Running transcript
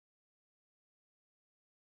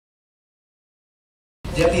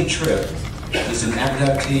Debi Tripp is an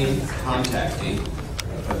abductee contactee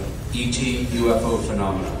of ET UFO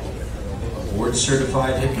phenomena, a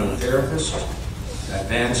board-certified hypnotherapist,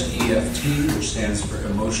 advanced EFT, which stands for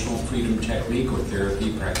Emotional Freedom Technique or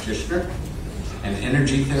Therapy Practitioner, an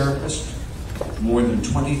energy therapist, more than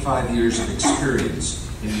 25 years of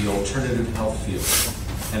experience in the alternative health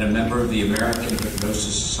field, and a member of the American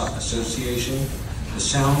Hypnosis Association, the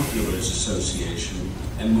Sound Healers Association,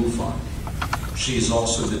 and MUFON. She is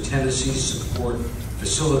also the Tennessee Support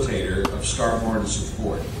Facilitator of Starborn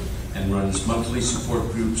Support and runs monthly support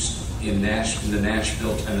groups in the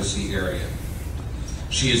Nashville, Tennessee area.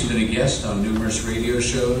 She has been a guest on numerous radio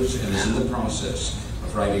shows and is in the process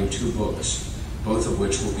of writing 2 books, both of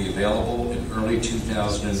which will be available in early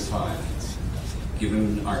 2005.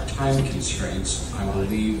 Given our time constraints, I will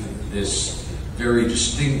leave this very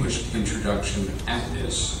distinguished introduction at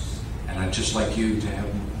this, and I'd just like you to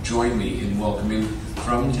join me in welcoming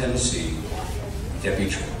from Tennessee, Debi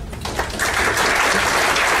Tripp.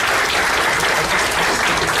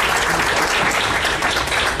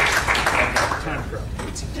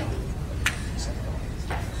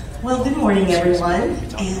 Well, good morning, everyone,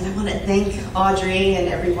 and I want to thank Audrey and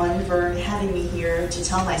everyone for having me here to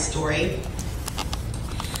tell my story.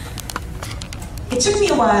 It took me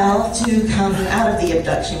a while to come out of the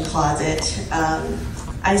abduction closet.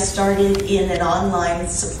 I started in an online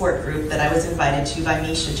support group that I was invited to by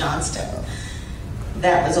Misha Johnstone.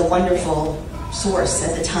 That was a wonderful source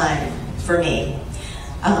at the time for me.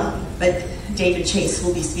 But David Chase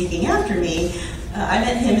will be speaking after me. I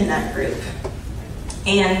met him in that group.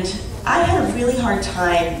 And I had a really hard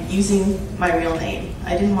time using my real name.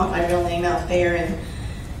 I didn't want my real name out there, and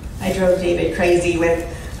I drove David crazy with,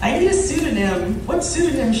 I need a pseudonym. What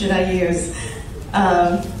pseudonym should I use?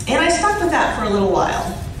 And I stuck with that for a little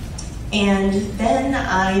while. And then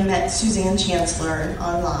I met Suzanne Chancellor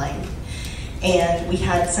online, and we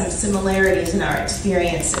had some similarities in our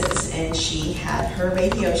experiences, and she had her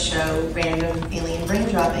radio show, Random Alien Brain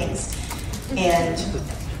Droppings, and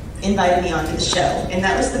invited me onto the show. And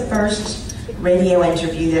that was the first radio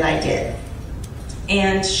interview that I did.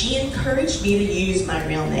 And she encouraged me to use my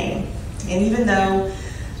real name. And even though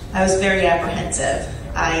I was very apprehensive,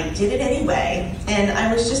 I did it anyway, and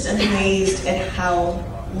I was just amazed at how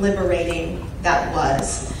liberating that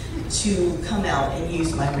was to come out and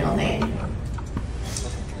use my real name.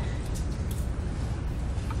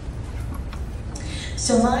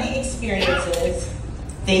 So my experiences,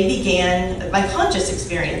 my conscious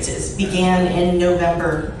experiences began in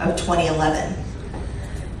November of 2011.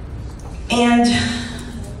 And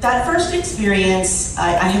that first experience,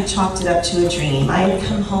 I had chalked it up to a dream. I had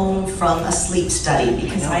come home from a sleep study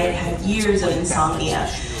because I had had years of insomnia.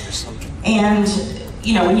 And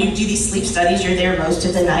you know, when you do these sleep studies, you're there most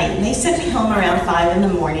of the night. And they sent me home around 5 in the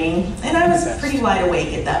morning, and I was pretty wide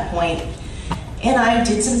awake at that point. And I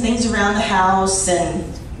did some things around the house and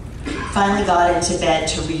finally got into bed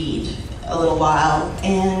to read a little while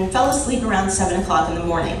and fell asleep around 7 o'clock in the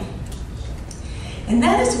morning. And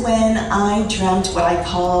that is when I dreamt what I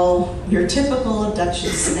call your typical abduction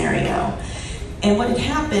scenario. And what had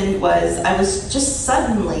happened was I was just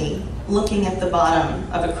suddenly looking at the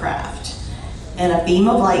bottom of a craft, and a beam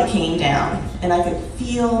of light came down, and I could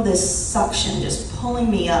feel this suction just pulling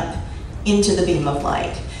me up into the beam of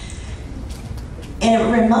light. And it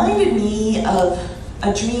reminded me of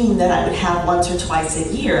a dream that I would have once or twice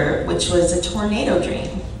a year, which was a tornado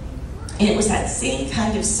dream. And it was that same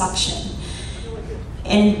kind of suction.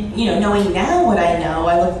 And you know, knowing now what I know,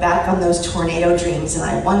 I look back on those tornado dreams and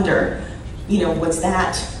I wonder, you know, was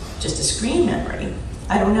that just a screen memory?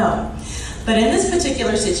 I don't know. But in this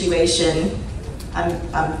particular situation, I'm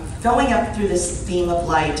going up through this beam of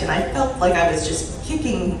light, and I felt like I was just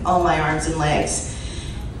kicking all my arms and legs.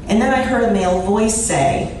 And then I heard a male voice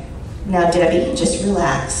say, "Now Debbie, just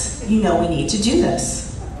relax. You know we need to do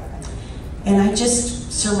this." And I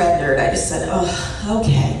just surrendered. I just said, "Oh,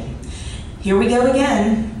 okay. Here we go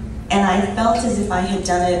again." And I felt as if I had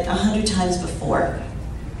done it 100 times before.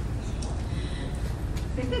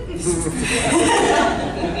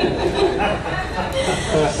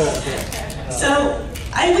 So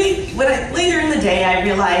later in the day, I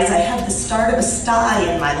realized I had the start of a sty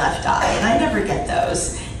in my left eye, and I never get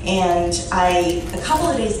those. And a couple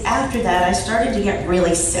of days after that, I started to get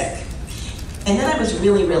really sick. And then I was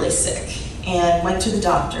really, really sick, and went to the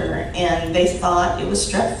doctor, and they thought it was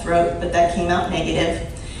strep throat, but that came out negative.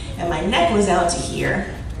 And my neck was out to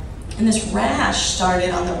here, and this rash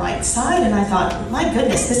started on the right side, and I thought, my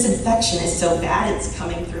goodness, this infection is so bad, it's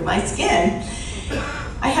coming through my skin.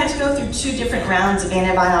 I had to go through 2 different rounds of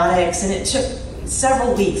antibiotics, and it took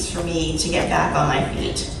several weeks for me to get back on my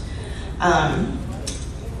feet.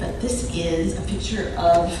 But this is a picture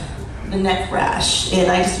of the neck rash,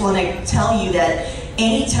 and I just want to tell you that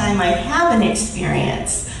anytime I have an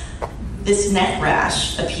experience, this neck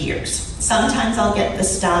rash appears. Sometimes I'll get the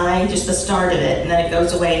sty, just the start of it, and then it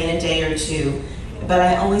goes away in a day or two, but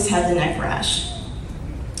I always have the neck rash.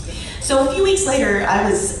 So a few weeks later, I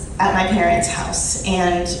was at my parents' house,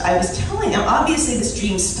 and I was telling them, obviously this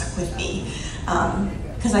dream stuck with me,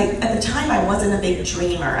 because at the time I wasn't a big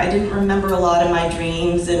dreamer. I didn't remember a lot of my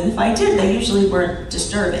dreams, and if I did, they usually weren't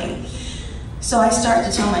disturbing. So I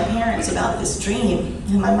started to tell my parents about this dream,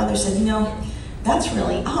 and my mother said, you know, that's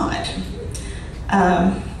really odd.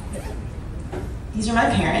 These are my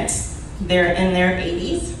parents. They're in their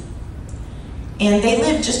 80s, and they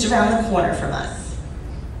live just around the corner from us.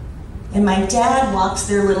 And my dad walks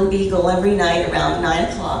their little beagle every night around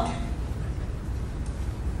 9 o'clock.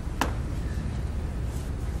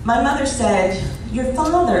 My mother said, your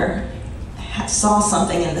father saw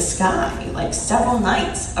something in the sky, like several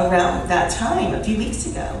nights around that time, a few weeks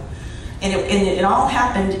ago. And it all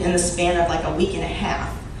happened in the span of like a week and a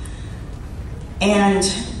half. And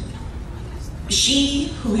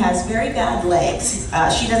she, who has very bad legs,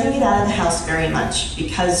 she doesn't get out of the house very much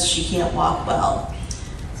because she can't walk well.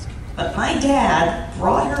 But my dad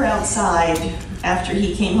brought her outside after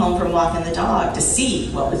he came home from walking the dog to see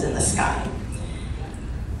what was in the sky.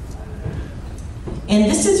 And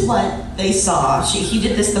this is what they saw. He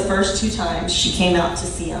did this the first 2 times she came out to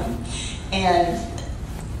see him. And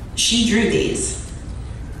she drew these.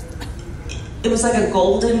 It was like a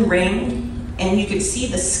golden ring, and you could see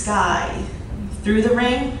the sky through the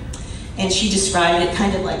ring, and she described it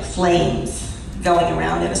kind of like flames going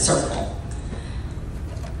around in a circle.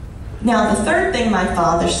 Now, the third thing my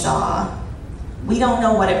father saw, we don't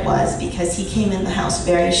know what it was because he came in the house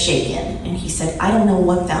very shaken, and he said, I don't know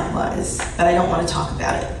what that was, but I don't want to talk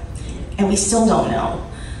about it. And we still don't know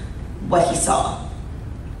what he saw.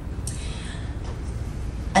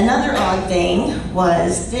 Another odd thing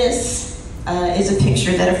was this is a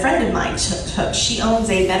picture that a friend of mine took. She owns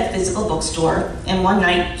a metaphysical bookstore, and one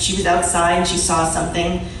night she was outside and she saw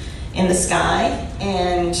something in the sky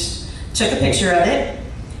and took a picture of it.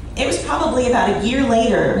 It was probably about a year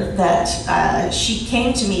later that she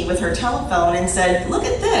came to me with her telephone and said, look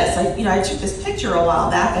at this. I took this picture a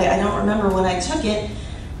while back. I don't remember when I took it.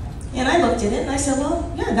 And I looked at it and I said,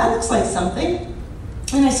 well, yeah, that looks like something.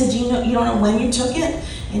 And I said, you don't know when you took it?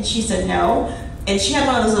 And she said, no. And she had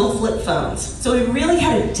one of those little flip phones. So we really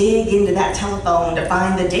had to dig into that telephone to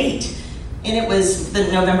find the date. And it was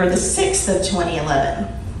November the 6th of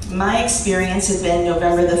 2011. My experience had been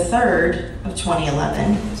November the 3rd of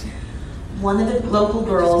 2011. One of the local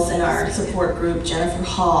girls in our support group, Jennifer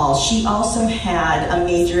Hall, she also had a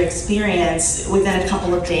major experience within a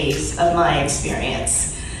couple of days of my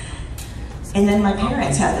experience. And then my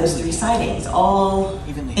parents had those 3 sightings, all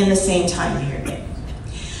in the same time period.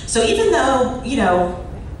 So even though,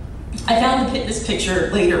 I found this picture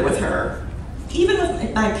later with her, even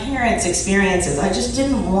with my parents' experiences, I just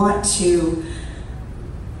didn't want to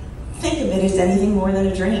think of it as anything more than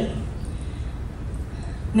a dream.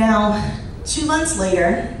 Now, 2 months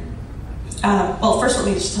later, well, first let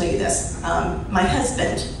me just tell you this. My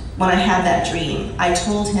husband, when I had that dream, I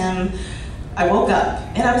told him, I woke up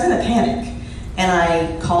and I was in a panic. And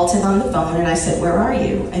I called him on the phone and I said, where are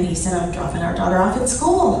you? And he said, I'm dropping our daughter off at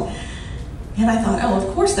school. And I thought, oh,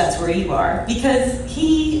 of course that's where you are. Because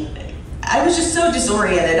I was just so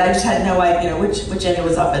disoriented. I just had no idea which end it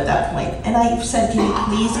was up at that point. And I said, can you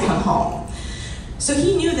please come home? So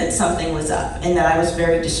he knew that something was up and that I was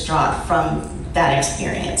very distraught from that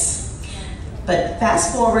experience. But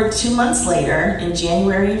fast forward 2 months later, in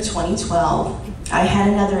January of 2012, I had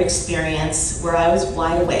another experience where I was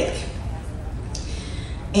wide awake.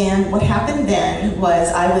 And what happened then was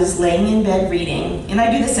I was laying in bed reading, and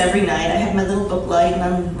I do this every night. I have my little book light and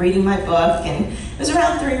I'm reading my book, and it was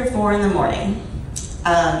around 3 or 4 in the morning.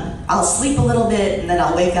 I'll sleep a little bit and then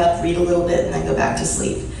I'll wake up, read a little bit, and then go back to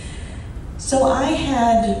sleep. So I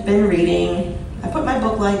had been reading, I put my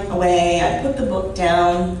book light away, I put the book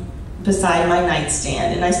down beside my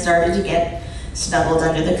nightstand, and I started to get snuggled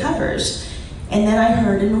under the covers. And then I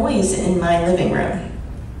heard a noise in my living room.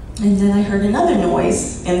 And then I heard another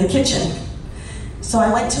noise in the kitchen. So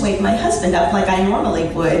I went to wake my husband up like I normally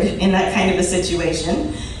would in that kind of a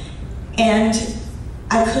situation. And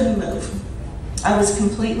I couldn't move. I was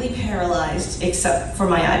completely paralyzed except for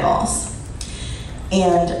my eyeballs.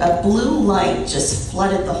 And a blue light just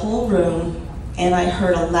flooded the whole room, and I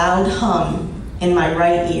heard a loud hum in my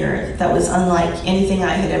right ear that was unlike anything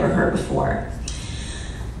I had ever heard before.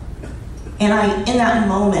 And in that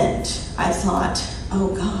moment, I thought,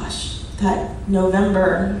 oh gosh, that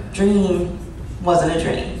November dream wasn't a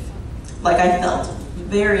dream. Like, I felt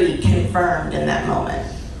very confirmed in that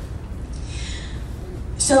moment.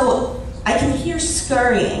 So I can hear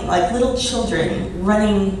scurrying, like little children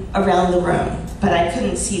running around the room, but I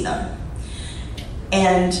couldn't see them.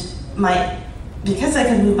 And because I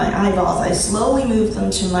could move my eyeballs, I slowly moved them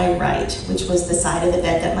to my right, which was the side of the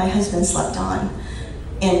bed that my husband slept on.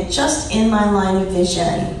 And just in my line of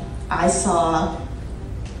vision, I saw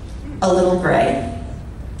a little gray.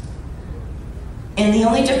 And the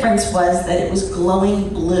only difference was that it was glowing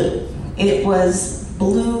blue. It was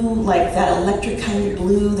blue, like that electric kind of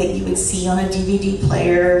blue that you would see on a DVD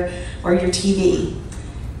player or your TV.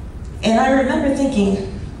 And I remember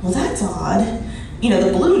thinking, well, that's odd, you know,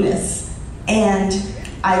 the blueness. And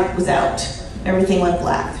I was out. Everything went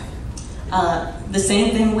black. The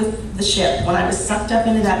same thing with the ship. When I was sucked up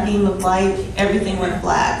into that beam of light, everything went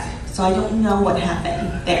black. So I don't know what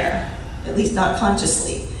happened there, at least not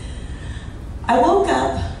consciously. I woke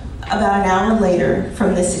up about an hour later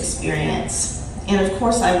from this experience. And of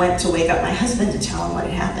course I went to wake up my husband to tell him what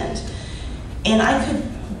had happened. And I could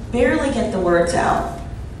barely get the words out.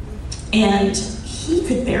 And he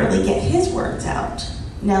could barely get his words out.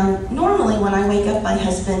 Now, normally when I wake up my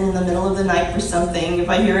husband in the middle of the night for something, if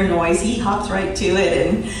I hear a noise, he hops right to it,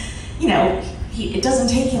 and you know, it doesn't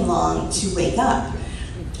take him long to wake up.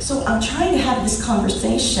 So I'm trying to have this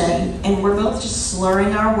conversation, and we're both just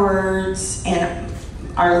slurring our words, and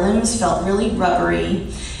our limbs felt really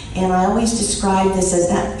rubbery. And I always describe this as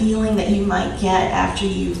that feeling that you might get after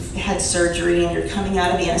you've had surgery and you're coming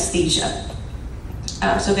out of anesthesia.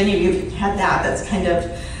 So if any of you have had that, that's kind of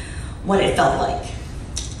what it felt like.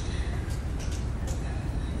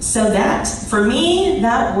 So that, for me,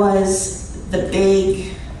 that was the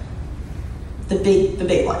big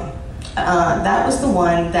one. That was the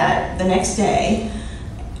one that the next day,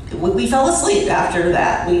 we fell asleep after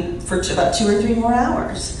that for about 2 or 3 more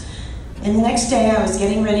hours. And the next day I was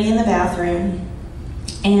getting ready in the bathroom,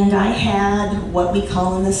 and I had what we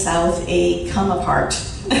call in the South a come apart.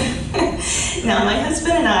 Now my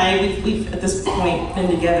husband and I, we've at this point been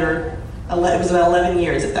together, it was about 11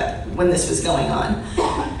 years when this was going on.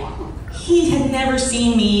 He had never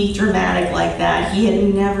seen me dramatic like that. He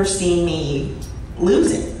had never seen me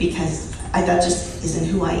lose it, because that just isn't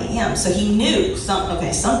who I am. So he knew,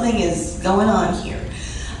 something is going on here.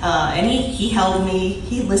 And he held me,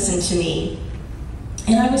 he listened to me.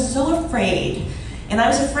 And I was so afraid. And I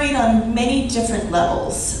was afraid on many different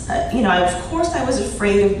levels. Of course I was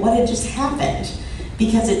afraid of what had just happened,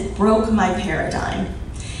 because it broke my paradigm.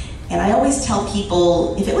 And I always tell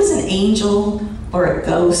people, if it was an angel or a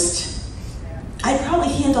ghost, I'd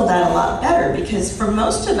probably handle that a lot better, because for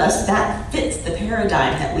most of us, that fits the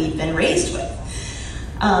paradigm that we've been raised with.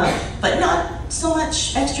 But not so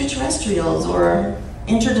much extraterrestrials or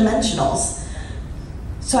interdimensionals.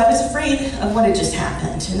 So I was afraid of what had just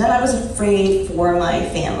happened. And then I was afraid for my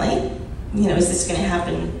family. Is this going to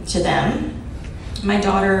happen to them? My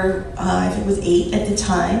daughter, I think was 8 at the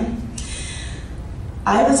time.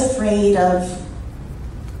 I was afraid of,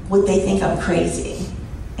 would they think I'm crazy?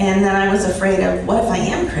 And then I was afraid of, what if I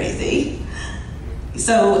am crazy?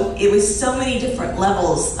 So it was so many different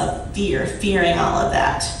levels of fearing all of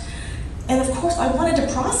that. And of course I wanted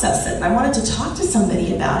to process it, and I wanted to talk to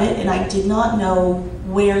somebody about it, and I did not know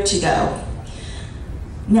where to go.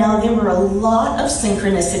 Now, there were a lot of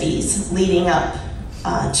synchronicities leading up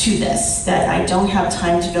to this that I don't have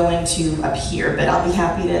time to go into up here, but I'll be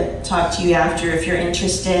happy to talk to you after if you're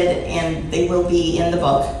interested, and they will be in the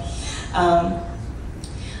book.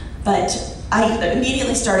 But I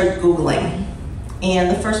immediately started Googling,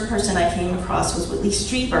 and the first person I came across was Whitley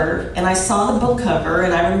Strieber, and I saw the book cover,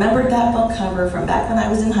 and I remembered that book cover from back when I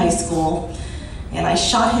was in high school, and I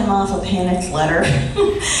shot him off a panicked letter.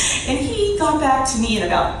 And he got back to me in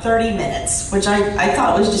about 30 minutes, which I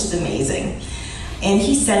thought was just amazing. And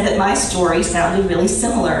he said that my story sounded really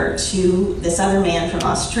similar to this other man from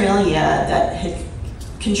Australia that had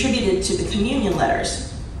contributed to the communion letters.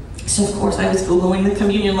 So of course I was Googling the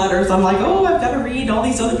communion letters. I'm like, oh, I've got to read all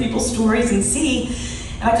these other people's stories and see.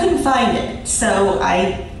 And I couldn't find it. So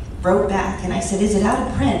I wrote back and I said, is it out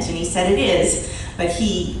of print? And he said it is. But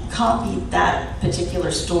he copied that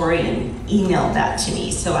particular story and emailed that to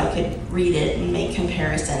me so I could read it and make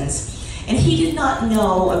comparisons. And he did not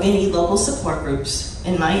know of any local support groups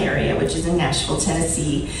in my area, which is in Nashville,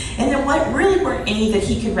 Tennessee. And there really weren't any that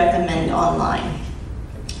he could recommend online.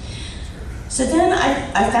 So then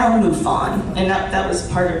I found MUFON, and that was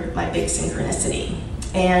part of my big synchronicity.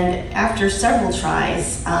 And after several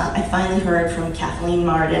tries, I finally heard from Kathleen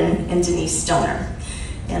Martin and Denise Stoner.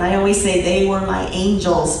 And I always say they were my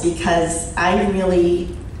angels because I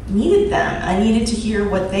really needed them. I needed to hear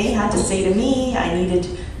what they had to say to me. I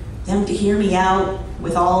needed them to hear me out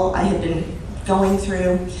with all I had been going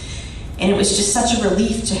through. And it was just such a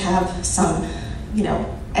relief to have some,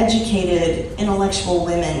 educated, intellectual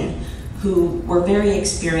women who were very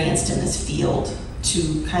experienced in this field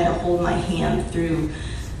to kind of hold my hand through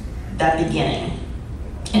that beginning.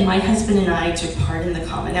 And my husband and I took part in the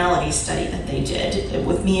commonality study that they did,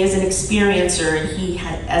 with me as an experiencer and he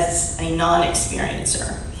as a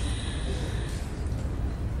non-experiencer.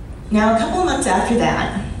 Now, a couple of months after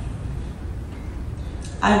that,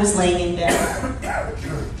 I was laying in bed.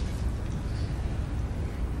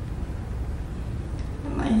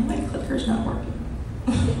 My clicker's not working.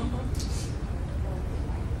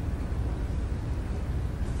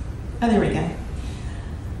 Oh, there we go.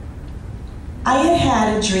 I had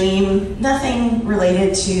had a dream, nothing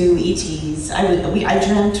related to ETs. I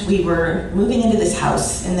dreamt we were moving into this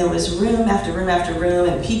house and there was room after room after room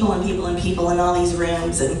and people and people and people in all these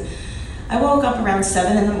rooms. And I woke up around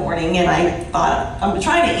 7 in the morning and I thought, I'm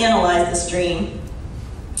trying to analyze this dream.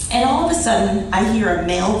 And all of a sudden, I hear a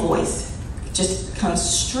male voice just come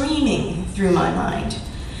streaming through my mind.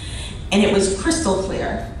 And it was crystal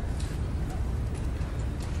clear.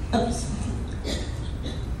 Oops.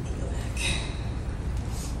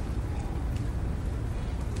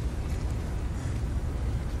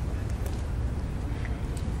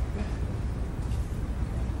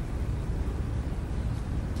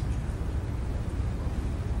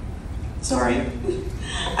 Sorry.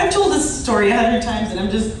 I've told this story 100 times and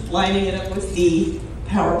I'm just lining it up with the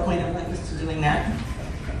PowerPoint. I'm not used to doing that.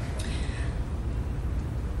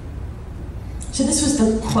 So this was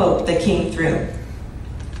the quote that came through.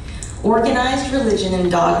 Organized religion and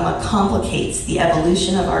dogma complicates the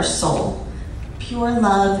evolution of our soul. Pure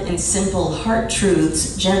love and simple heart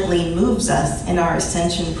truths gently moves us in our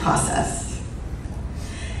ascension process.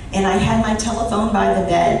 And I had my telephone by the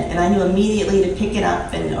bed, and I knew immediately to pick it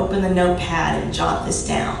up and open the notepad and jot this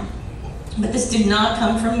down. But this did not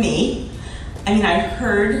come from me. I mean, I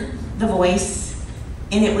heard the voice,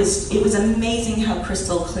 and it was amazing how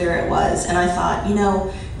crystal clear it was. And I thought,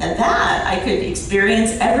 now that I could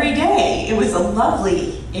experience every day. It was a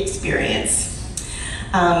lovely experience.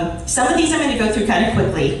 Some of these I'm going to go through kind of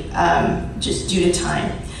quickly, just due to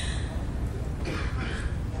time.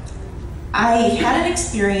 I had an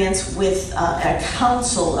experience with a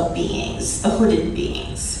council of beings, hooded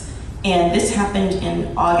beings, and this happened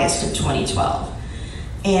in August of 2012.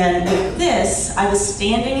 And with this, I was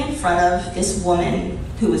standing in front of this woman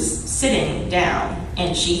who was sitting down,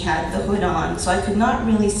 and she had the hood on, so I could not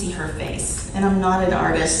really see her face. And I'm not an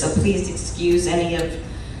artist, so please excuse any of,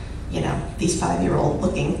 these 5-year-old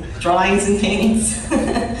looking drawings and paintings.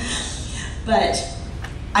 But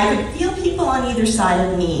I could feel people on either side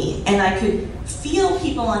of me, and I could feel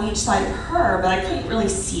people on each side of her, but I couldn't really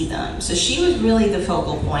see them. So she was really the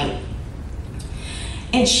focal point.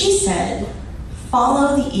 And she said,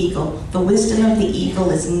 "Follow the eagle. The wisdom of the eagle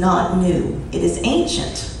is not new. It is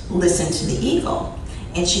ancient. Listen to the eagle."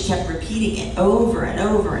 And she kept repeating it over and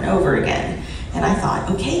over and over again. And I thought,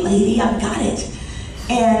 okay, lady, I've got it.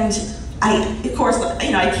 And of course,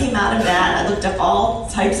 I came out of that. I looked up all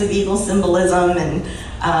types of eagle symbolism, and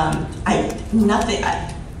I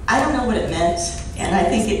don't know what it meant, and I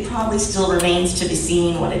think it probably still remains to be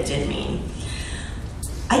seen what it did mean.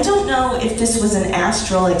 I don't know if this was an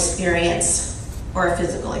astral experience or a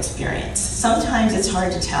physical experience. Sometimes it's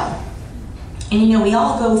hard to tell. And we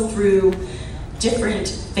all go through different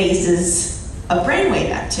phases of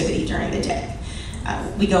brainwave activity during the day.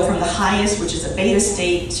 We go from the highest, which is a beta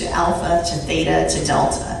state, to alpha, to theta, to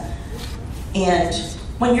delta. And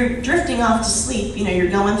when you're drifting off to sleep, you're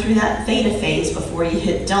going through that theta phase before you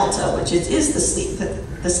hit delta, which is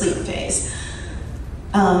the sleep phase.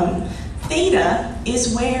 Theta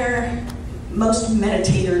is where most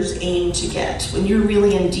meditators aim to get. When you're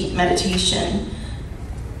really in deep meditation,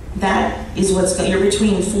 that is you're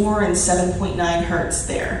between 4 and 7.9 hertz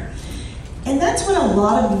there. And that's when a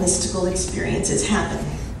lot of mystical experiences happen.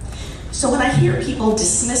 So when I hear people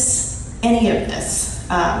dismiss any of this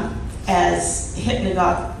as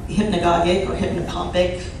hypnagogic or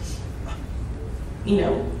hypnopompic,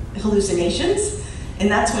 hallucinations, and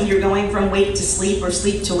that's when you're going from wake to sleep or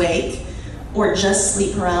sleep to wake, or just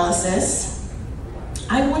sleep paralysis,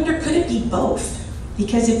 I wonder, could it be both?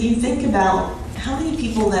 Because if you think about how many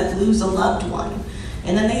people that lose a loved one,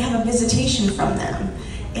 and then they have a visitation from them,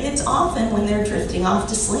 and it's often when they're drifting off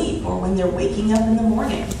to sleep or when they're waking up in the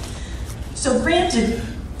morning. So granted,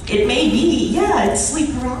 it may be, yeah, it's sleep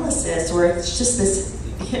paralysis or it's just this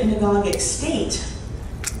hypnagogic state,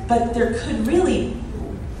 but there could really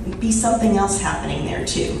be something else happening there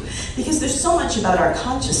too, because there's so much about our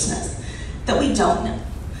consciousness that we don't know.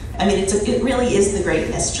 I mean, it really is the great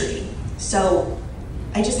mystery. So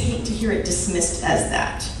I just hate to hear it dismissed as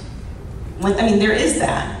that. I mean, there is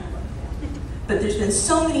that, but there's been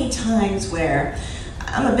so many times where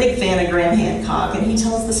I'm a big fan of Graham Hancock, and he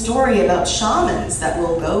tells the story about shamans that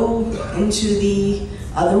will go into the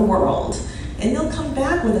other world, and they'll come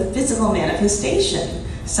back with a physical manifestation,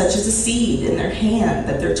 such as a seed in their hand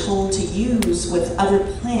that they're told to use with other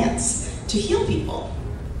plants to heal people.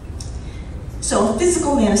 So a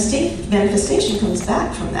physical manifestation comes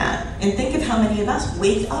back from that. And think of how many of us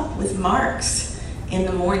wake up with marks in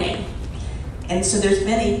the morning. And so there's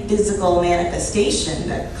been a physical manifestation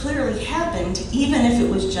that clearly happened, even if it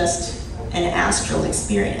was just an astral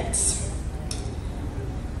experience.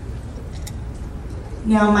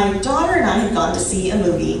 Now, my daughter and I had gone to see a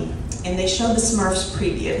movie, and they showed the Smurfs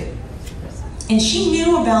preview. And she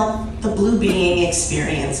knew about the blue being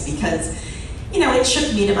experience because, you know, it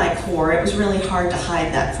shook me to my core. It was really hard to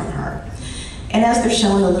hide that from her. And as they're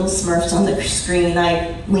showing the little Smurfs on the screen,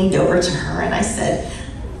 I leaned over to her and I said,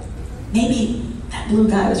 maybe that blue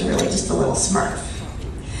guy was really just a little Smurf.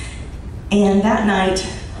 And that night,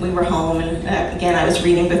 we were home, and again, I was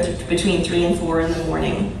reading between 3 and 4 in the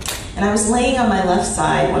morning. And I was laying on my left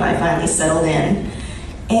side when I finally settled in,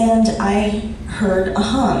 and I heard a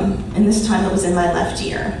hum, and this time it was in my left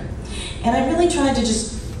ear. And I really tried to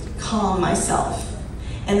just calm myself.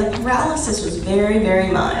 And the paralysis was very,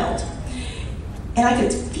 very mild. And I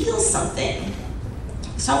could feel something.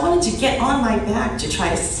 So I wanted to get on my back to try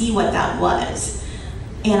to see what that was.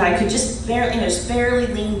 And I could just barely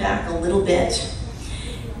lean back a little bit.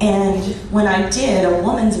 And when I did, a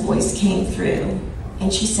woman's voice came through,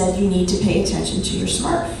 and she said, you need to pay attention to your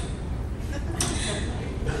Smurf.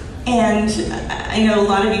 And I know a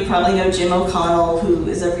lot of you probably know Jim O'Connell, who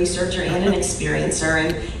is a researcher and an experiencer,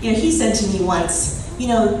 and he said to me once,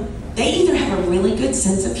 they either have a really good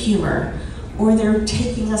sense of humor or they're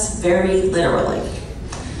taking us very literally.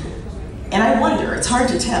 And I wonder, it's hard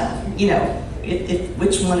to tell,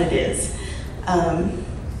 which one it is.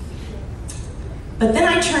 But then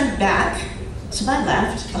I turned back to my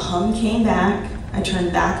left, the hum came back, I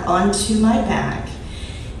turned back onto my back,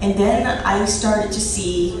 and then I started to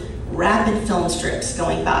see rapid film strips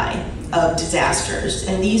going by of disasters.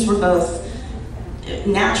 And these were both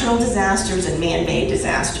natural disasters and man-made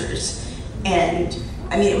disasters. And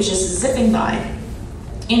I mean, it was just zipping by.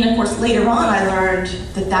 And of course, later on, I learned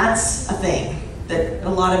that that's a thing, that a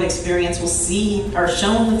lot of experience will see or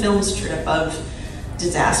shown the film strip of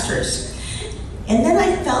disasters. And then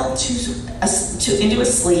I fell into a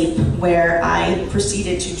sleep where I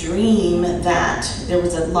proceeded to dream that there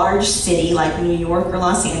was a large city like New York or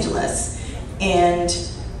Los Angeles, and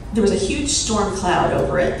there was a huge storm cloud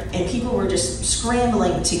over it, and people were just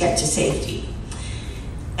scrambling to get to safety.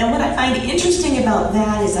 And what I find interesting about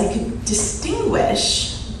that is I could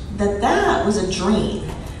distinguish that that was a dream,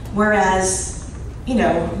 whereas,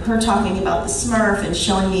 her talking about the Smurf and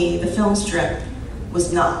showing me the film strip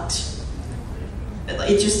was not.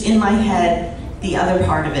 It just, in my head, the other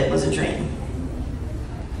part of it was a dream.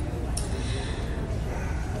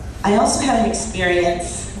 I also had an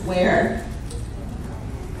experience where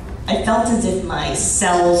I felt as if my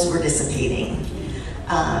cells were dissipating.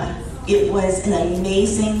 It was an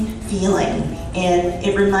amazing feeling, and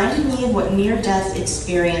it reminded me of what near-death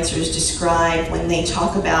experiencers describe when they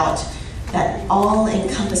talk about that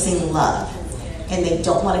all-encompassing love, and they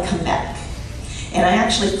don't want to come back. And I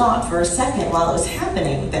actually thought for a second while it was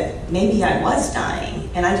happening that maybe I was dying.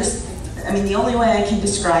 And the only way I can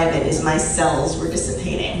describe it is my cells were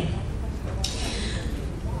dissipating.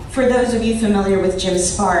 For those of you familiar with Jim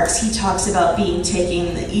Sparks, he talks about being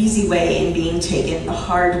taken the easy way and being taken the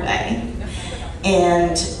hard way.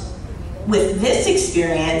 And with this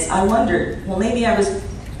experience, I wondered, well, maybe I was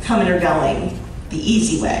coming or going the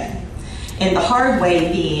easy way. And the hard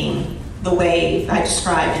way being the way I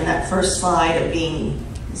described in that first slide of being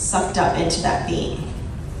sucked up into that being.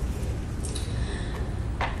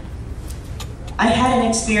 I had an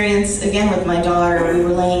experience, again, with my daughter. We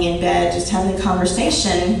were laying in bed, just having a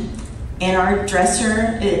conversation, and our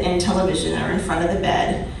dresser and television are in front of the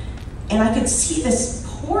bed, and I could see this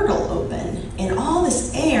portal open, and all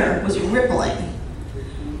this air was rippling.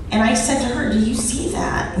 And I said to her, do you see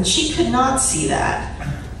that? And she could not see that.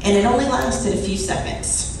 And it only lasted a few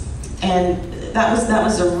seconds. And that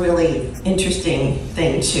was a really interesting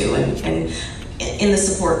thing too. And in the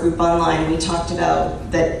support group online, we talked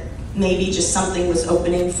about that maybe just something was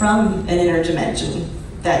opening from an inner dimension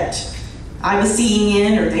that I was seeing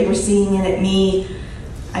in, or they were seeing in at me.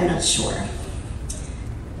 I'm not sure.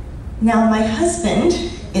 Now, my husband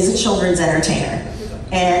is a children's entertainer,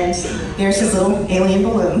 and there's his little alien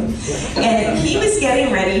balloon. And he was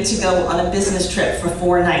getting ready to go on a business trip for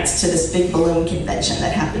 4 nights to this big balloon convention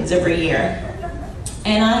that happens every year.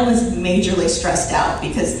 And I was majorly stressed out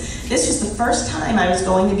because this was the first time I was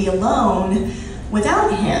going to be alone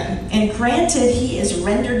without him. And granted, he is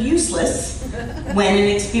rendered useless when an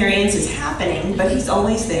experience is happening, but he's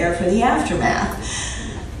always there for the aftermath.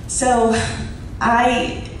 So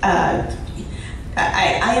I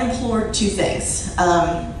implored 2 things.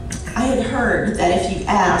 I had heard that if you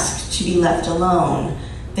ask to be left alone,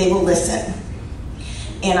 they will listen.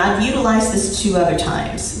 And I've utilized this 2 other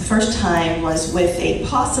times. The first time was with a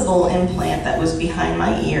possible implant that was behind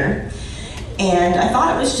my ear. And I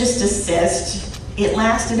thought it was just a cyst. It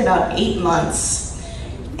lasted about 8 months.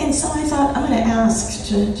 And so I thought, I'm gonna ask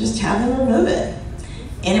to just have them remove it.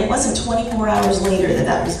 And it wasn't 24 hours later that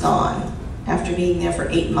that was gone, after being there for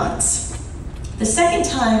 8 months. The second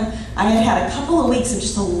time, I had had a couple of weeks of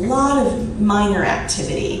just a lot of minor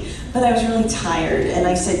activity, but I was really tired, and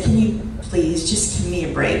I said, can you please just give me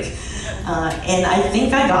a break? And I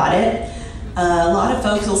think I got it. A lot of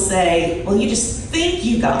folks will say, well, you just think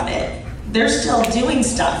you got it. They're still doing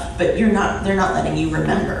stuff, but they're not letting you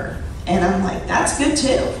remember. And I'm like, that's good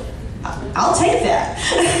too. I'll take that.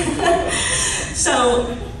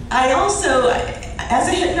 So I also, as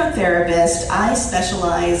a hypnotherapist, I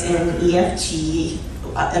specialize in EFT,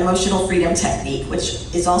 emotional freedom technique,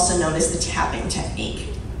 which is also known as the tapping technique.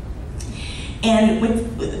 And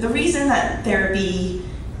the reason that therapy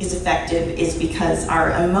is effective is because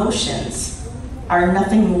our emotions are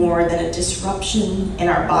nothing more than a disruption in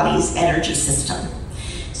our body's energy system.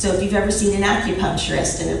 So if you've ever seen an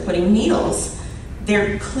acupuncturist and they're putting needles,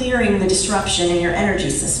 they're clearing the disruption in your energy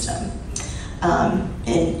system.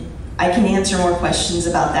 And I can answer more questions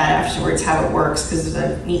about that afterwards, how it works, because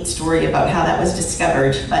there's a neat story about how that was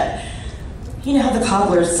discovered. But you know how the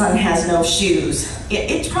cobbler's son has no shoes.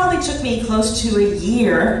 It probably took me close to a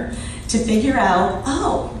year to figure out,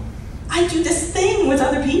 oh, I do this thing with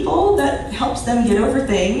other people that helps them get over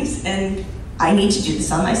things, and I need to do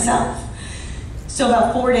this on myself. So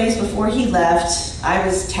about 4 days before he left, I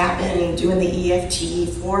was tapping and doing the EFT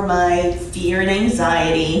for my fear and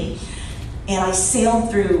anxiety, and I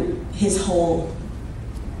sailed through his whole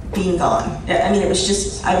being gone. I mean, it was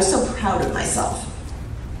just, I was so proud of myself.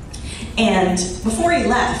 And before he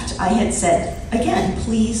left, I had said, again,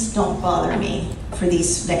 please don't bother me for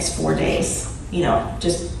these next 4 days. You know,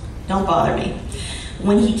 just don't bother me.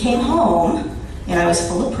 When he came home, and I was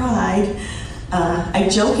full of pride, I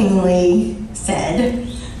jokingly said,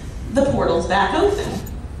 the portal's back open.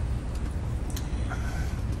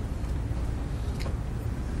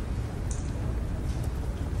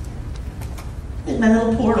 There's my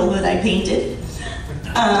little portal that I painted.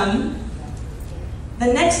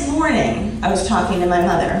 The next morning, I was talking to my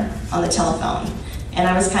mother on the telephone, and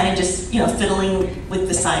I was kind of just, fiddling with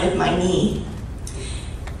the side of my knee.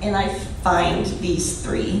 And I find these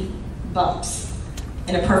 3 bumps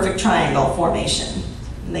in a perfect triangle formation.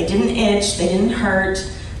 And they didn't itch, they didn't hurt,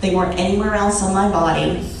 they weren't anywhere else on my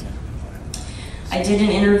body. I did an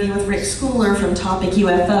interview with Rick Schooler from Topic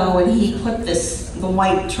UFO, and he put the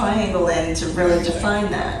white triangle in to really define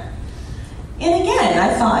that. And again,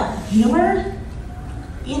 I thought, humor?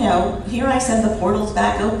 Here I said the portal's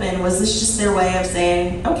back open. Was this just their way of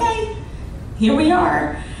saying, okay, here we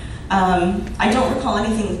are? I don't recall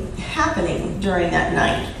anything happening during that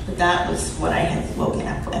night, but that was what I had woken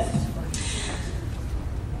up with.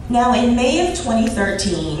 Now, in May of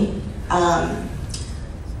 2013,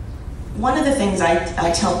 one of the things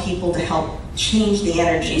I tell people to help change the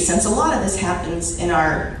energy, since a lot of this happens in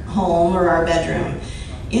our home or our bedroom,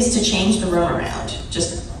 is to change the room around,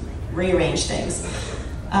 just rearrange things.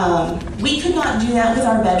 We could not do that with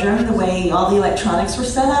our bedroom the way all the electronics were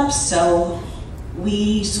set up, so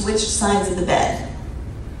we switched sides of the bed.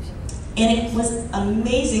 And it was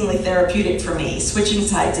amazingly therapeutic for me, switching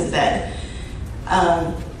sides of the bed.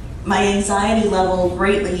 My anxiety level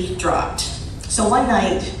greatly dropped. So one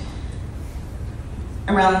night,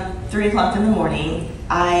 around 3 o'clock in the morning,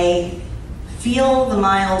 I feel the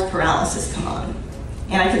mild paralysis come on.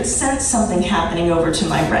 And I could sense something happening over to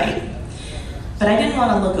my right. But I didn't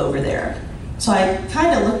want to look over there. So I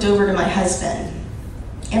kind of looked over to my husband.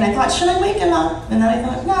 And I thought, should I wake him up? And then I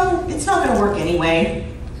thought, no, it's not going to work anyway.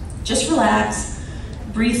 Just relax,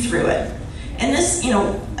 breathe through it. And this,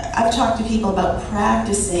 I've talked to people about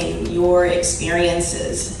practicing your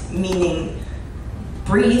experiences, meaning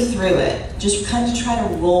breathe through it. Just kind of try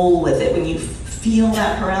to roll with it when you feel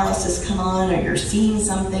that paralysis come on, or you're seeing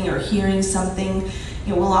something or hearing something.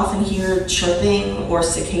 You know, we'll often hear chirping or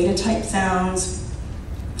cicada type sounds,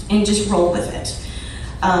 and just roll with it.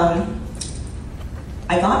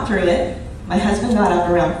 I got through it. My husband got up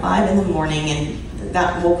around 5 in the morning, and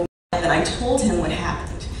that woke me up, and I told him what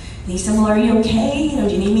happened. And he said, well, are you okay? You know,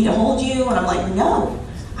 do you need me to hold you? And I'm like, no,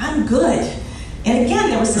 I'm good. And again,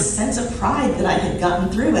 there was this sense of pride that I had gotten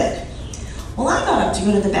through it. Well, I got up to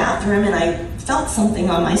go to the bathroom, and I felt something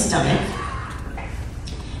on my stomach.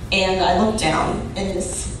 And I looked down, and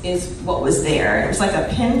this is what was there. It was like a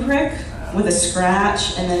pinprick with a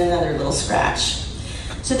scratch, and then another little scratch.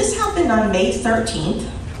 So this happened on May 13th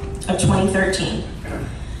of 2013.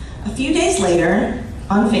 A few days later,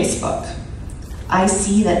 on Facebook, I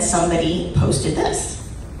see that somebody posted this.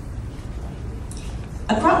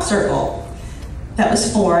 A crop circle that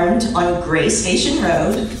was formed on Gray Station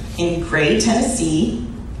Road in Gray, Tennessee,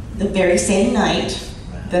 the very same night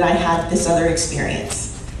that I had this other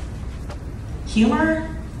experience. Humor?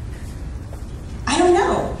 I don't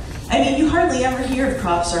know. I mean, you hardly ever hear of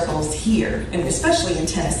crop circles here, and especially in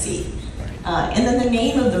Tennessee. And then the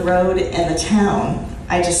name of the road and the town,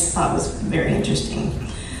 I just thought was very interesting.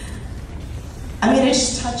 I'm going to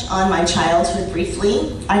just touch on my childhood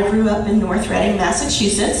briefly. I grew up in North Reading,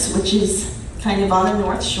 Massachusetts, which is kind of on the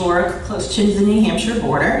North Shore, close to the New Hampshire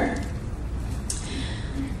border.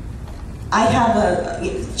 I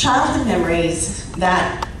have childhood memories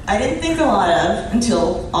that I didn't think a lot of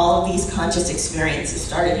until all of these conscious experiences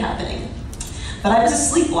started happening. But I was a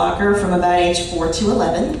sleepwalker from about age 4 to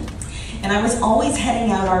 11, and I was always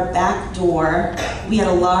heading out our back door. We had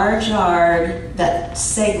a large yard that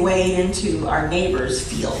segued into our neighbor's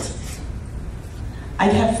field.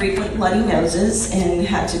 I'd have frequent bloody noses and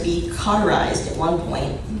had to be cauterized at one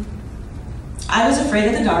point. I was afraid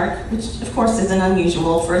of the dark, which of course isn't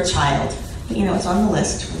unusual for a child, but you know, it's on the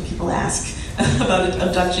list when people ask about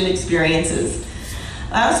abduction experiences.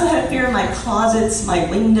 I also had a fear of my closets, my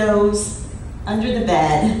windows, under the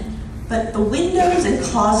bed, but the windows and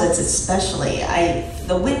closets especially,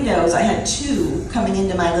 the windows, I had 2 coming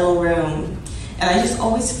into my little room, and I just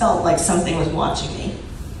always felt like something was watching me.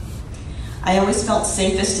 I always felt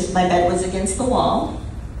safest if my bed was against the wall.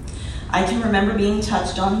 I can remember being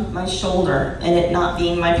touched on my shoulder and it not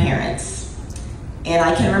being my parents. And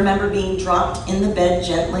I can remember being dropped in the bed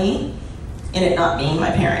gently and it not being my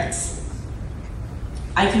parents.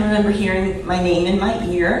 I can remember hearing my name in my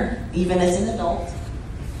ear, even as an adult.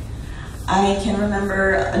 I can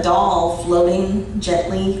remember a doll floating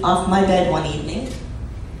gently off my bed one evening.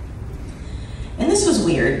 And this was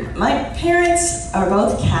weird. My parents are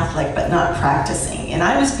both Catholic but not practicing, and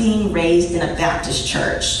I was being raised in a Baptist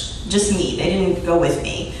church, just me. They didn't go with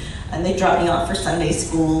me. And they dropped me off for Sunday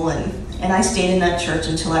school, and I stayed in that church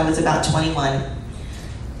until I was about 21.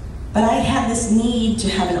 But I had this need to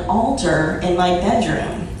have an altar in my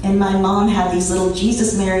bedroom, and my mom had these little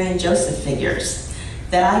Jesus, Mary, and Joseph figures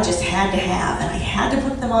that I just had to have, and I had to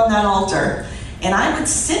put them on that altar. And I would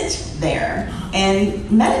sit there and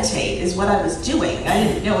meditate is what I was doing. I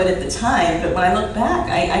didn't know it at the time, but when I look back,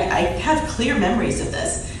 I have clear memories of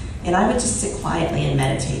this. And I would just sit quietly and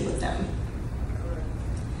meditate with them.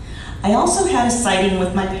 I also had a sighting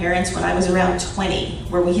with my parents when I was around 20,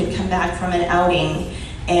 where we had come back from an outing,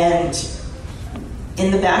 and in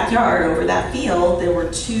the backyard over that field, there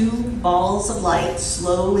were 2 balls of light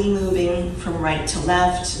slowly moving from right to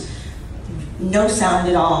left, no sound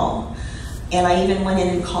at all. And I even went in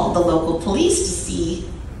and called the local police to see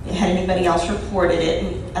had anybody else reported it.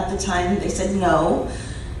 And at the time, they said no.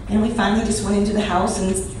 And we finally just went into the house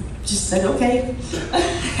and just said, okay,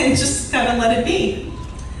 and just kind of let it be.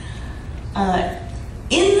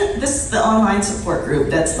 In the online support group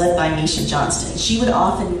that's led by Misha Johnston, she would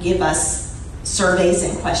often give us surveys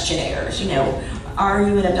and questionnaires. You know, are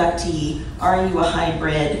you an abductee? Are you a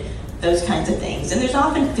hybrid? Those kinds of things. And there's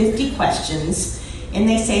often 50 questions. And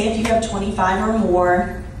they say if you have 25 or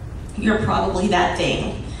more, you're probably that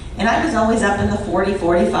thing. And I was always up in the 40,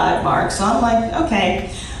 45 mark, so I'm like, okay.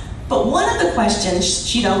 But one of the questions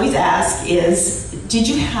she'd always ask is, did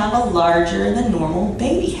you have a larger than normal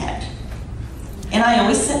baby head? And I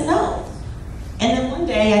always said no. And then one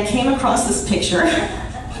day I came across this picture,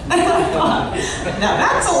 and I thought, now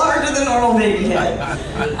that's a larger than normal baby head.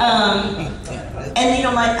 And you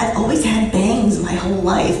know, I've always had bangs my whole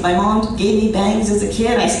life. My mom gave me bangs as a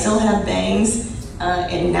kid. I still have bangs,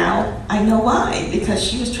 and now I know why, because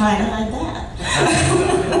she was trying to hide that.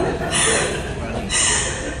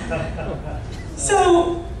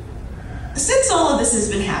 So, since all of this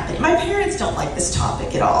has been happening. My parents don't like this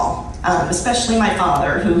topic at all, especially my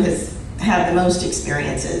father, who has had the most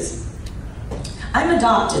experiences. I'm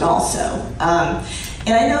adopted also,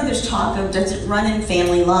 and I know there's talk of does it run in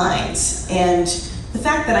family lines, and the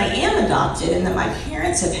fact that I am adopted and that my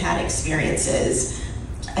parents have had experiences,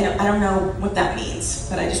 I don't know what that means,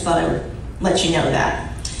 but I just thought I would let you know that.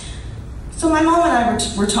 So my mom and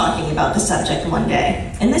I were talking about the subject one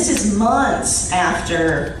day, and this is months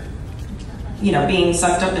after, you know, being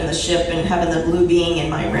sucked up in the ship and having the blue being in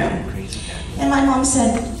my room. And my mom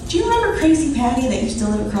said, "Do you remember Crazy Patty that used to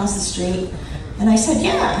live across the street?" And I said,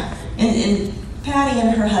 "Yeah." And Patty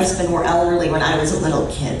and her husband were elderly when I was a little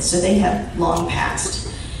kid, so they have long passed.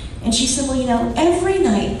 And she said, "Well, you know, every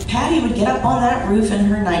night Patty would get up on that roof in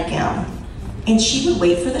her nightgown, and she would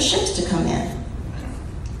wait for the ships to come in."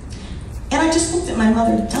 And I just looked at my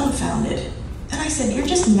mother dumbfounded. And I said, "You're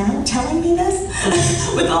just now telling me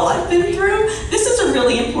this? With all I've been through? This is a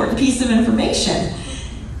really important piece of information."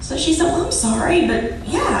 So she said, "Well, I'm sorry, but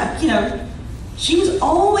yeah, you know," she was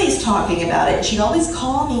always talking about it. She'd always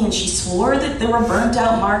call me and she swore that there were burnt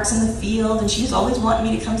out marks in the field and she was always wanting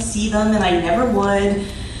me to come see them and I never would.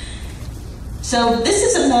 So this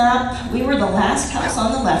is a map. We were the last house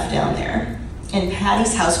on the left down there, and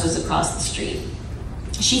Patty's house was across the street.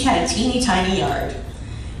 She had a teeny tiny yard.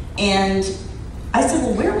 And I said,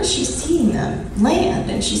 "Well, where was she seeing them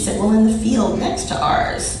land?" And she said, "Well, in the field next to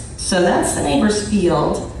ours." So that's the neighbor's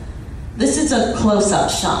field. This is a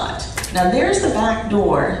close-up shot. Now there's the back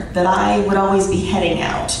door that I would always be heading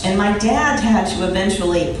out. And my dad had to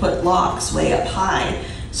eventually put locks way up high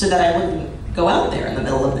so that I wouldn't go out there in the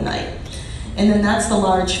middle of the night. And then that's the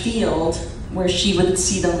large field where she would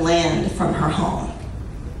see them land from her home.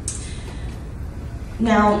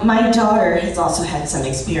 Now, my daughter has also had some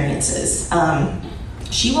experiences.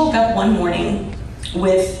 She woke up one morning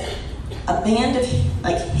with a band of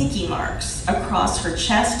like hickey marks across her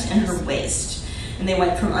chest and her waist. And they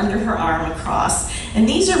went from under her arm across. And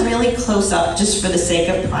these are really close up just for the sake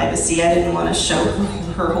of privacy. I didn't want to show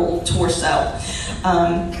her whole torso.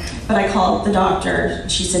 But I called the doctor.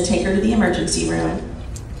 She said, "Take her to the emergency room."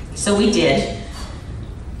 So we did.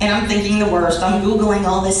 And I'm thinking the worst. I'm Googling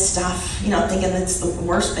all this stuff, you know, thinking it's the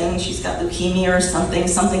worst thing. She's got leukemia or something.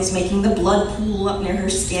 Something's making the blood pool up near her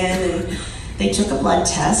skin. And they took a blood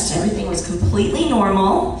test. Everything was completely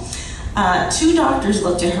normal. 2 doctors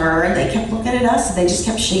looked at her, and they kept looking at us, and they just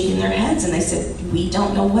kept shaking their heads, and they said, "We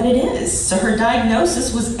don't know what it is." So her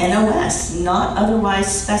diagnosis was NOS, not otherwise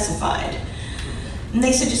specified. And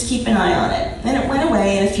they said, "Just keep an eye on it." And it went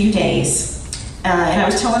away in a few days. And I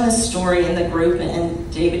was telling this story in the group,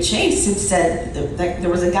 and David Chase had said that there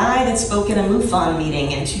was a guy that spoke at a MUFON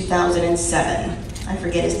meeting in 2007. I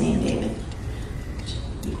forget his name, David.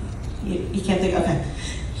 You can't think, okay.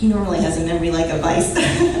 He normally has a memory like a vice.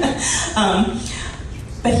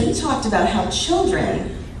 But he talked about how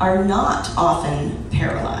children are not often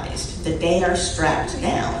paralyzed, that they are strapped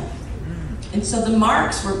down. And so the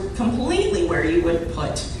marks were completely where you would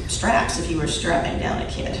put straps if you were strapping down a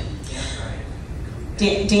kid.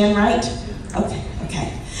 Dan Wright? Okay.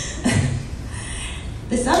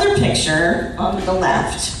 This other picture on the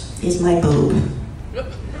left is my boob.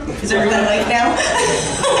 Is everyone awake now?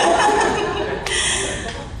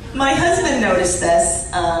 My husband noticed this.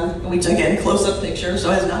 We took it in close-up picture so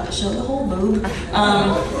as not to show the whole boob.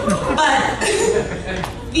 But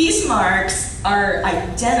these marks are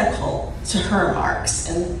identical to her marks.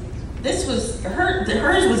 And this was,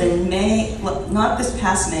 hers was in May, not this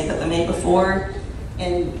past May, but the May before.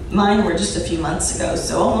 And mine were just a few months ago,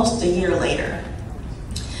 so almost a year later.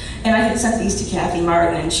 And I had sent these to Kathy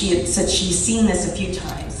Martin, and she had said she's seen this a few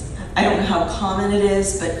times. I don't know how common it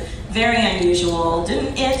is, but very unusual.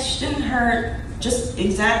 Didn't itch, didn't hurt, just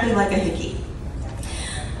exactly like a hickey.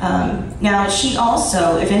 Now, she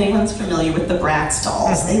also, if anyone's familiar with the Bratz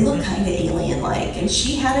dolls, they look kind of alien-like. And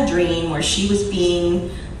she had a dream where she was being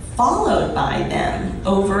followed by them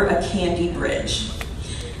over a candy bridge.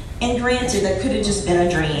 And granted, that could have just been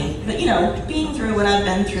a dream. But, you know, being through what I've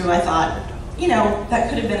been through, I thought, you know, that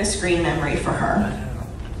could have been a screen memory for her.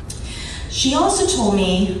 She also told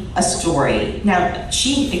me a story. Now,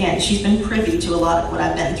 she's been privy to a lot of what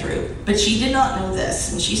I've been through, but she did not know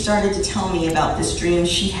this, and she started to tell me about this dream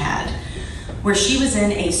she had, where she was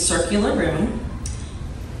in a circular room,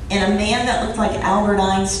 and a man that looked like Albert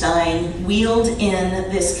Einstein wheeled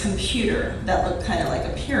in this computer that looked kind of like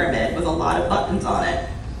a pyramid with a lot of buttons on it.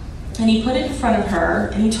 And he put it in front of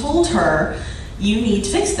her, and he told her, "You need to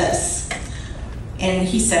fix this." And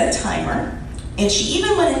he set a timer. And she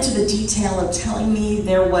even went into the detail of telling me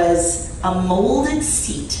there was a molded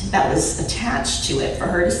seat that was attached to it for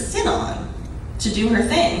her to sit on. to do her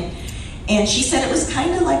thing. And she said it was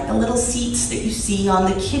kind of like the little seats that you see on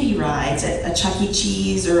the kiddie rides at a Chuck E.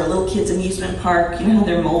 Cheese or a little kid's amusement park. You know how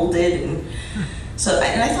they're molded. And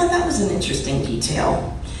I thought that was an interesting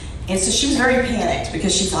detail. And so she was very panicked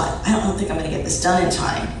because she thought, I don't think I'm going to get this done in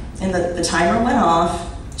time. And the timer went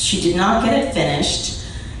off. She did not get it finished.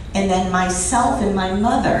 And then myself and my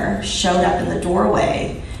mother showed up in the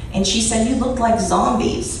doorway. And she said, you looked like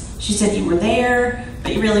zombies. She said, you were there,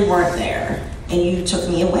 but you really weren't there. And you took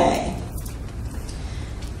me away.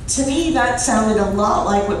 To me, that sounded a lot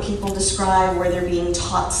like what people describe where they're being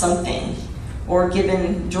taught something or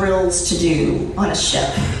given drills to do on a ship.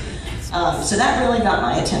 So that really got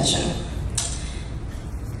my attention.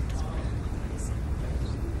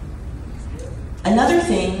 Another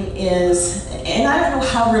thing is, and I don't know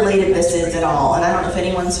how related this is at all, and I don't know if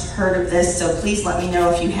anyone's heard of this, so please let me know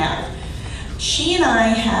if you have. She and I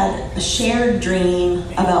had a shared dream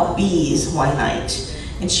about bees one night,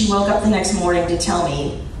 and she woke up the next morning to tell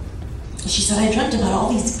me. She said, I dreamt about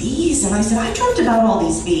all these bees, and I said, I dreamt about all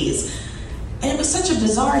these bees. And it was such a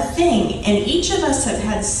bizarre thing, and each of us have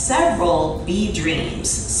had several bee dreams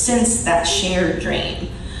since that shared dream.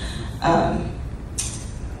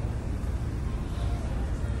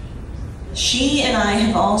 She and I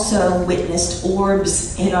have also witnessed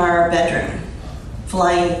orbs in our bedroom,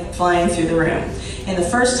 flying through the room. And the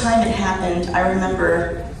first time it happened, I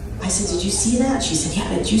remember, I said, did you see that? She said,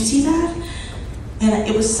 yeah, did you see that? And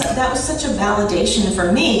that was such a validation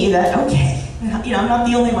for me that, okay, you know, I'm not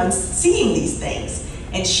the only one seeing these things.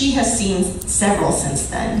 And she has seen several since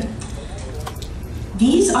then.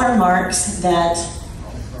 These are marks that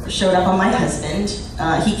showed up on my husband.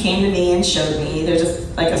 He came to me and showed me.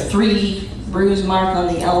 There's like a 3 bruise mark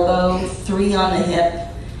on the elbow, 3 on the hip,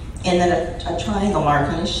 and then a triangle mark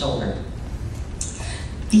on his shoulder.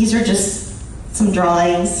 These are just some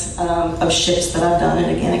drawings of ships that I've done,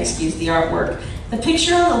 and again, excuse the artwork. The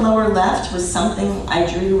picture on the lower left was something I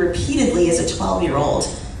drew repeatedly as a 12-year-old.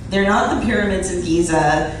 They're not the pyramids of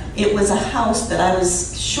Giza. It was a house that I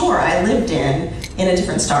was sure I lived in a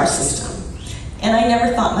different star system. And I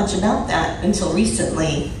never thought much about that until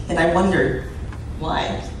recently, and I wondered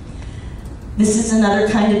why. This is another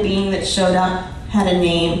kind of being that showed up, had a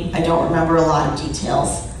name. I don't remember a lot of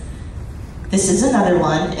details. This is another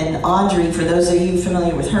one, and Audrey, for those of you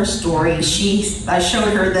familiar with her story, I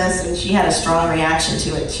showed her this and she had a strong reaction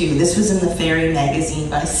to it too. This was in the Fairy magazine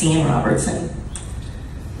by C.N. Robertson.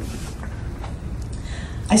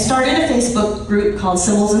 I started a Facebook group called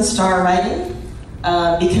Symbols and Star Writing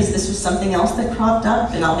because this was something else that cropped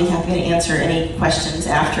up, and I'll be happy to answer any questions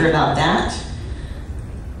after about that.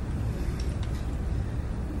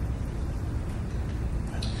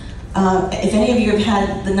 If any of you have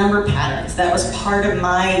had the number patterns, that was part of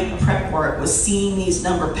my prep work, was seeing these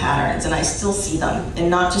number patterns, and I still see them, and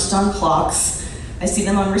not just on clocks. I see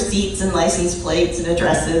them on receipts and license plates and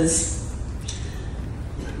addresses.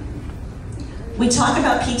 We talk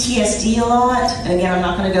about PTSD a lot, and again, I'm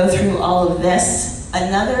not going to go through all of this.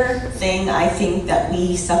 Another thing I think that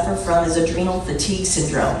we suffer from is adrenal fatigue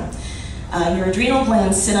syndrome. Your adrenal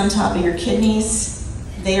glands sit on top of your kidneys.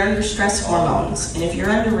 They are your stress hormones, and if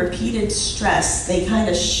you're under repeated stress, they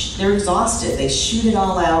they're exhausted. They shoot it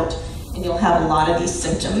all out, and you'll have a lot of these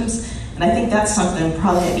symptoms. And I think that's something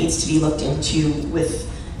probably that needs to be looked into with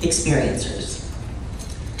experiencers.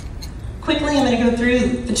 Quickly, I'm going to go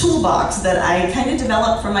through the toolbox that I kind of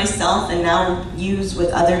developed for myself and now use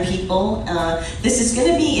with other people. This is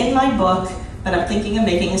going to be in my book, but I'm thinking of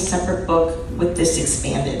making a separate book with this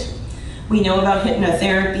expanded. We know about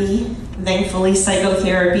hypnotherapy. Thankfully,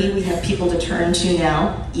 psychotherapy, we have people to turn to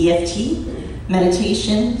now. EFT,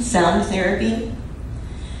 meditation, sound therapy.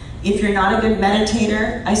 If you're not a good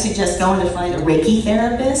meditator, I suggest going to find a Reiki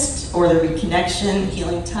therapist or the reconnection,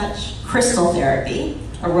 healing touch, crystal therapy,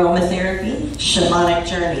 aromatherapy, shamanic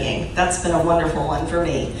journeying. That's been a wonderful one for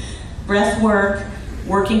me. Breath work,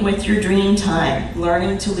 working with your dream time,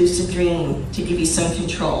 learning to lucid dream to give you some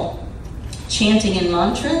control. Chanting and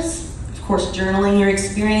mantras, of course, journaling your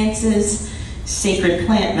experiences, sacred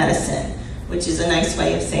plant medicine, which is a nice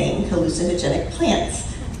way of saying hallucinogenic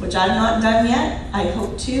plants, which I've not done yet. I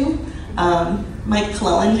hope to. Mike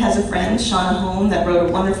Cleland has a friend, Shauna Holm, that wrote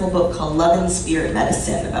a wonderful book called Love and Spirit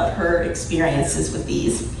Medicine about her experiences with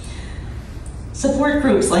these. Support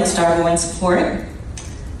groups like Starborn support.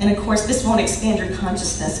 And of course, this won't expand your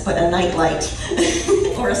consciousness, but a nightlight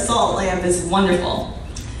or a salt lamp is wonderful.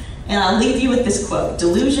 And I'll leave you with this quote: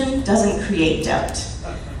 delusion doesn't create doubt.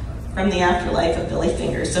 From The Afterlife of Billy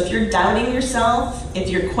Fingers. So if you're doubting yourself, if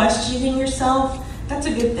you're questioning yourself, that's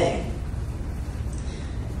a good thing.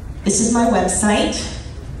 This is my website.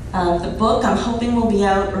 The book I'm hoping will be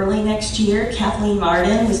out early next year. Kathleen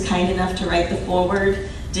Martin was kind enough to write the foreword.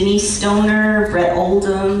 Denise Stoner, Brett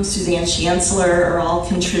Oldham, Suzanne Chancellor are all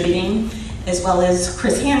contributing, as well as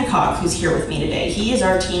Chris Hancock, who's here with me today. He is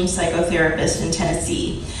our team psychotherapist in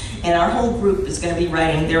Tennessee, and our whole group is going to be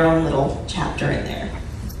writing their own little chapter in there.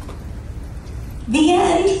 The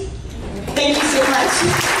end.